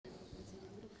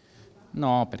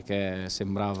No, perché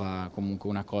sembrava comunque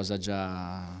una cosa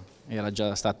era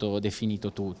già stato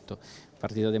definito tutto. Il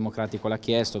Partito Democratico l'ha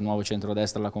chiesto, il nuovo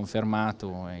centrodestra l'ha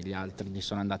confermato e gli altri gli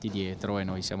sono andati dietro e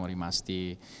noi siamo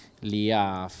rimasti lì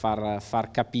a far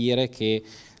capire che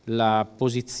la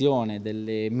posizione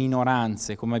delle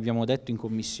minoranze, come abbiamo detto in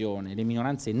commissione, le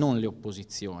minoranze e non le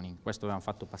opposizioni, questo avevamo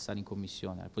fatto passare in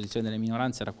commissione, la posizione delle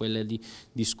minoranze era quella di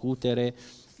discutere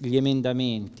gli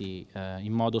emendamenti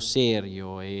in modo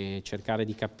serio e cercare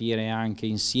di capire anche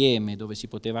insieme dove si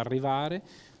poteva arrivare.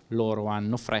 Loro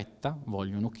hanno fretta,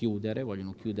 vogliono chiudere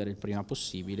il prima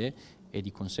possibile e di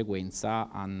conseguenza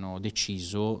hanno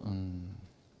deciso,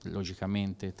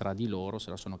 logicamente tra di loro, se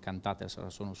la sono cantata e se la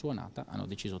sono suonata, hanno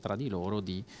deciso tra di loro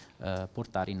di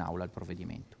portare in aula il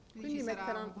provvedimento. Quindi ci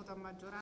sarà un voto a maggioranza?